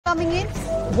coming in.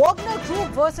 Wagner Group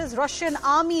versus Russian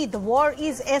army. The war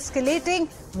is escalating.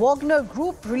 Wagner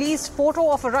Group released photo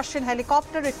of a Russian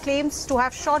helicopter it claims to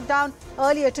have shot down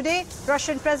earlier today.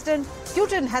 Russian President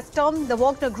Putin has termed the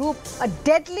Wagner Group a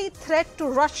deadly threat to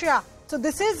Russia. So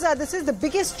this is the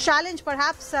biggest challenge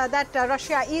perhaps that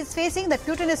Russia is facing, that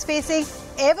Putin is facing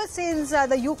ever since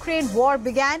the Ukraine war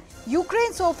began.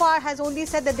 Ukraine so far has only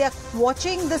said that they are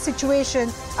watching the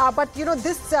situation. But you know,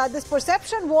 this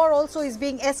perception war also is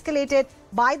being escalated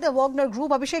by the Wagner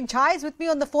Group. Abhishek Jha is with me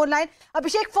on the phone line.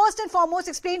 Abhishek, first and foremost,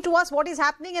 explain to us what is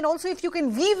happening, and also if you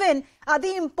can weave in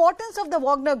the importance of the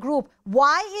Wagner Group.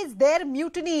 Why is their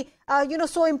mutiny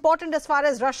so important as far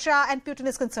as Russia and Putin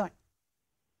is concerned?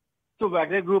 So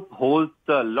Wagner Group holds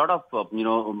a lot of,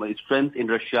 strength in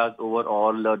Russia's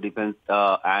overall defense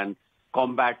and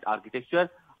combat architecture.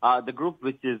 The group,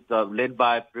 which is led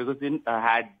by Prigozhin,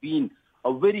 had been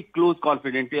a very close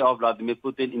confidant of Vladimir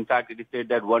Putin. In fact, it is said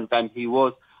that one time he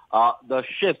was the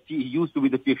chef. He used to be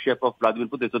the chief chef of Vladimir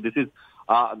Putin. So this is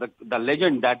the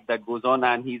legend that goes on,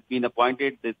 and he's been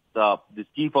appointed this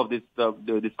chief of this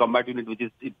combat unit, which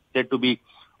is said to be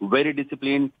very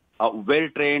disciplined, well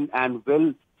trained, and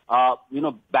well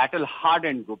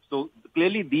battle-hardened group. So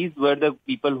clearly these were the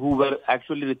people who were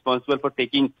actually responsible for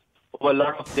taking over a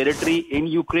lot of territory in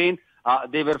Ukraine.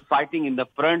 They were fighting in the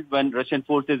front when Russian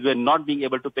forces were not being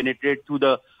able to penetrate to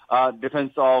the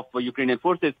defense of Ukrainian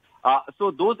forces.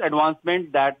 So those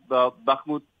advancements that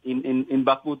Bakhmut in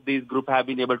Bakhmut, this group have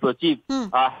been able to achieve,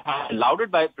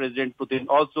 lauded by President Putin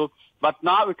also. But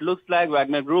now it looks like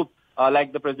Wagner Group,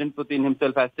 like the President Putin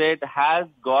himself has said, has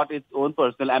got its own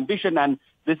personal ambition, and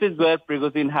this is where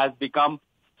Prigozhin has become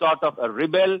sort of a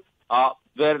rebel,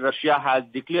 where Russia has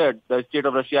declared, the state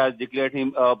of Russia has declared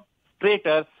him a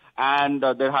traitor, and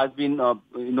there has been,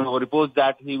 reports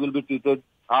that he will be treated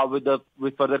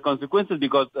with further consequences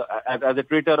because as a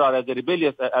traitor or as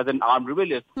an armed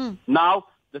rebellious. Now,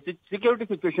 the security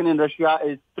situation in Russia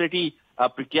is pretty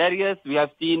precarious. We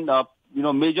have seen,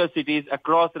 major cities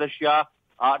across Russia.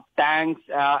 Tanks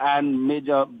and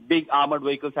major big armored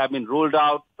vehicles have been rolled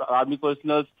out. Army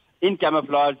personnel in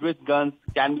camouflage with guns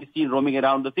can be seen roaming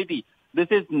around the city. This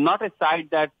is not a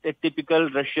sight that a typical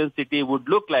Russian city would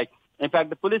look like. In fact,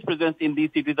 the police presence in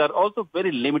these cities are also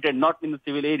very limited, not in the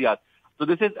civil areas. So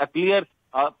this is a clear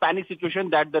panic situation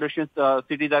that the Russian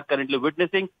cities are currently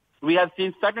witnessing. We have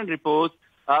seen certain reports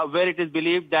where it is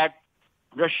believed that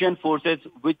Russian forces,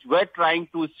 which were trying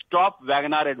to stop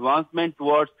Wagner advancement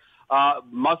towards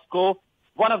Moscow,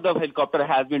 one of the helicopters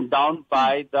has been downed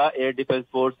by the air defense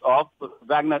force of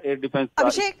Wagner Air Defense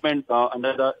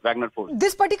under the Wagner force.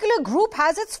 This particular group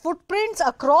has its footprints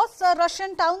across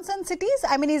Russian towns and cities.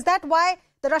 I mean, is that why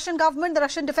the Russian government, the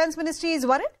Russian Defense Ministry is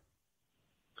worried?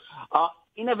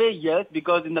 In a way, yes,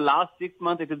 because in the last 6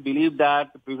 months, it is believed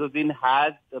that Prigozhin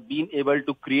has been able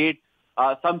to create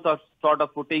some sort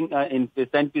of footing in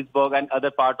St. Petersburg and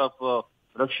other part of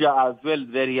Russia as well,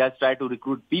 where he has tried to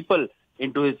recruit people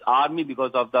into his army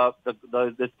because of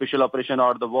the special operation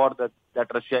or the war that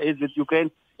Russia is with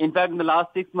Ukraine. In fact, in the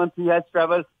last 6 months, he has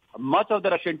traveled much of the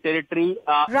Russian territory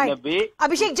in a way.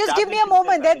 Abhishek, just give me a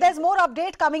moment. There's more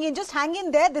update coming in. Just hang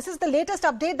in there. This is the latest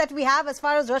update that we have as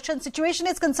far as Russian situation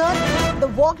is concerned. The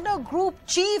Wagner Group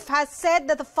chief has said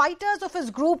that the fighters of his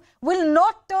group will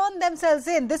not turn themselves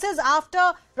in. This is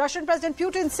after Russian President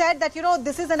Putin said that,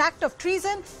 this is an act of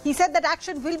treason. He said that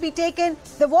action will be taken.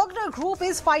 The Wagner Group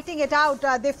is fighting it out.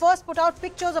 They first put out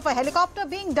pictures of a helicopter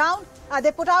being down.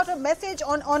 They put out a message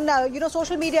on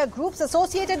social media groups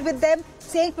associated with them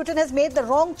saying Putin has made the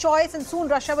wrong choice and soon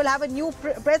Russia will have a new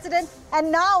president.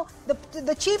 And now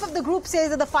the chief of the group says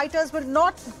that the fighters will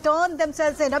not turn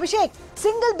themselves in. Abhishek,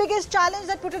 single biggest challenge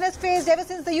that Putin has faced ever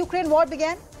since the Ukraine war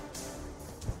began?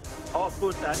 Of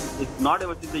course, it's not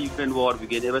ever since the Ukraine war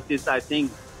began. Ever since, I think,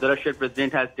 the Russian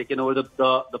president has taken over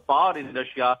the power in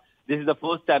Russia, this is the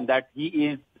first time that he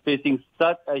is facing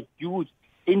such a huge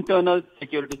internal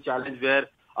security challenge where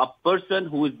a person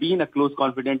who has been a close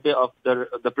confidant of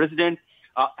the president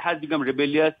has become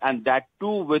rebellious, and that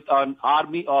too with an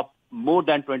army of more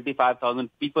than 25,000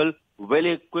 people, well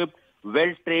equipped,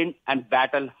 well trained and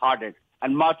battle hardened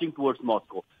and marching towards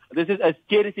Moscow. This is a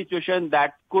scary situation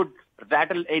that could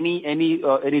rattle any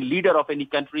leader of any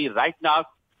country right now.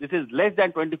 This is less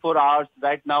than 24 hours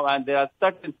right now, and there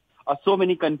are so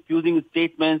many confusing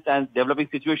statements and developing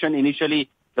situation. Initially,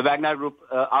 the Wagner Group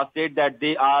said that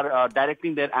they are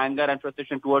directing their anger and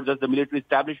frustration towards the military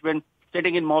establishment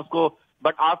sitting in Moscow.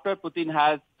 But after Putin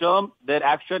has termed their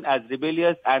action as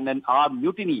rebellious and an armed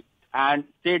mutiny and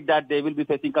said that they will be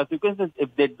facing consequences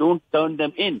if they don't turn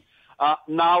them in,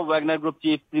 Now, Wagner Group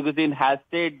chief Prigozhin has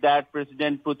said that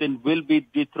President Putin will be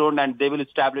dethroned and they will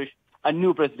establish a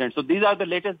new president. So these are the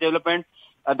latest developments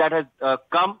that has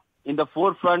come in the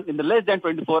forefront in the less than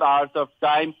 24 hours of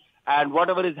time. And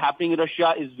whatever is happening in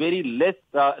Russia is very less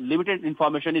limited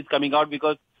information is coming out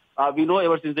because we know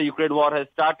ever since the Ukraine war has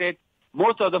started,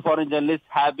 most of the foreign journalists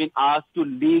have been asked to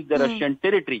leave the Russian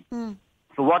territory.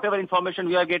 So whatever information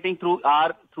we are getting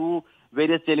through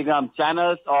various Telegram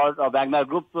channels or Wagner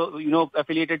Group,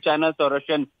 affiliated channels or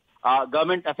Russian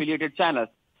government affiliated channels.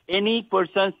 Any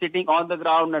person sitting on the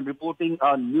ground and reporting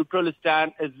a neutral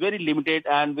stand is very limited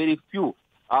and very few.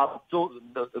 So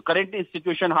the current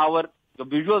situation, however, the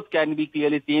visuals can be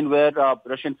clearly seen where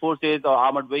Russian forces or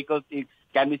armored vehicles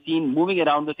can be seen moving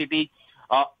around the city.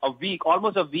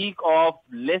 Almost a week of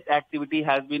less activity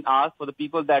has been asked for the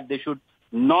people that they should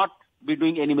not be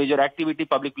doing any major activity.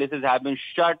 Public places have been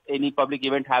shut. Any public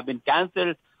event have been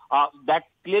cancelled. That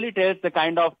clearly tells the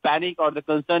kind of panic or the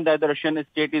concern that the Russian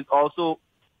state is also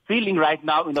feeling right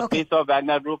now in the face of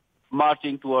Wagner Group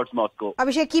marching towards Moscow.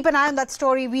 Abhishek, keep an eye on that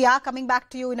story. We are coming back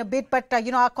to you in a bit, but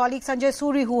our colleague Sanjay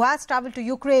Suri, who has travelled to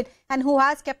Ukraine and who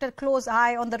has kept a close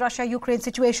eye on the Russia-Ukraine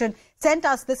situation, sent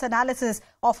us this analysis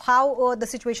of how the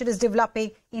situation is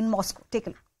developing in Moscow. Take a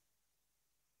look.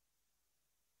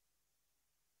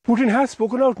 Putin has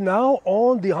spoken out now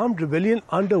on the armed rebellion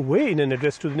underway in an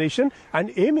address to the nation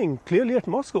and aiming clearly at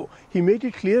Moscow. He made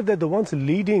it clear that the ones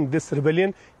leading this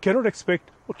rebellion cannot expect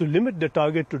to limit the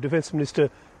target to Defense Minister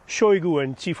Shoigu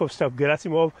and Chief of Staff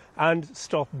Gerasimov and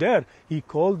stop there. He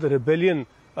called the rebellion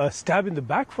a stab in the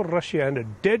back for Russia and a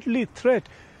deadly threat.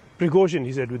 Prigozhin,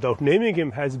 he said, without naming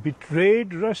him, has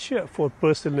betrayed Russia for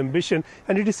personal ambition.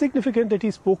 And it is significant that he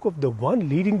spoke of the one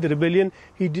leading the rebellion.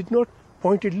 He did not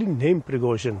pointedly name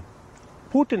Prigozhin.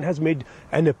 Putin has made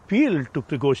an appeal to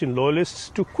Prigozhin loyalists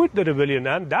to quit the rebellion,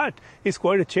 and that is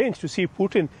quite a change to see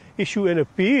Putin issue an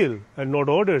appeal and not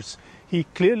orders. He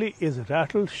clearly is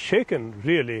rattled, shaken,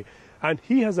 really, and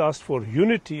he has asked for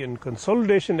unity and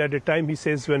consolidation at a time, he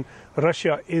says, when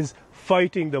Russia is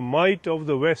fighting the might of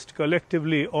the West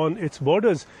collectively on its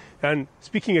borders. And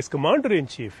speaking as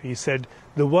commander-in-chief, he said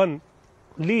the one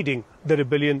leading the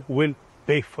rebellion will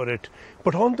pay for it.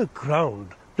 But on the ground,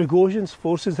 Prigozhin's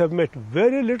forces have met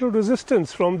very little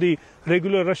resistance from the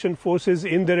regular Russian forces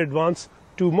in their advance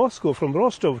to Moscow. From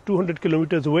Rostov, 200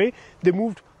 kilometers away, they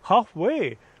moved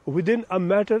halfway within a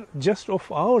matter just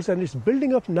of hours, and it's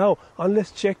building up now,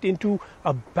 unless checked, into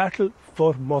a battle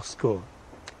for Moscow.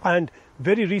 And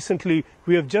very recently,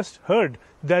 we have just heard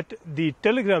that the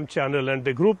Telegram channel and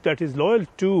the group that is loyal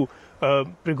to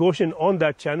Prigozhin on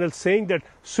that channel saying that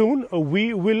soon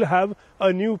we will have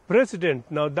a new president.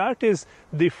 Now that is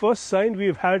the first sign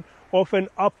we've had of an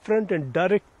upfront and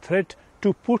direct threat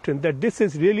to Putin, that this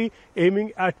is really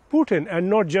aiming at Putin and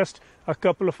not just a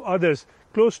couple of others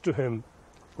close to him.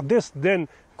 This then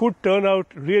could turn out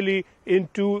really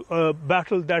into a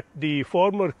battle that the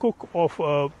former cook of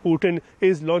Putin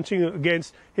is launching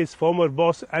against his former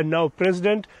boss and now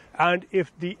president. And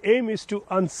if the aim is to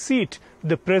unseat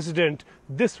the president,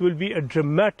 this will be a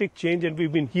dramatic change. And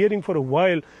we've been hearing for a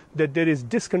while that there is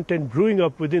discontent brewing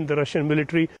up within the Russian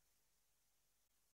military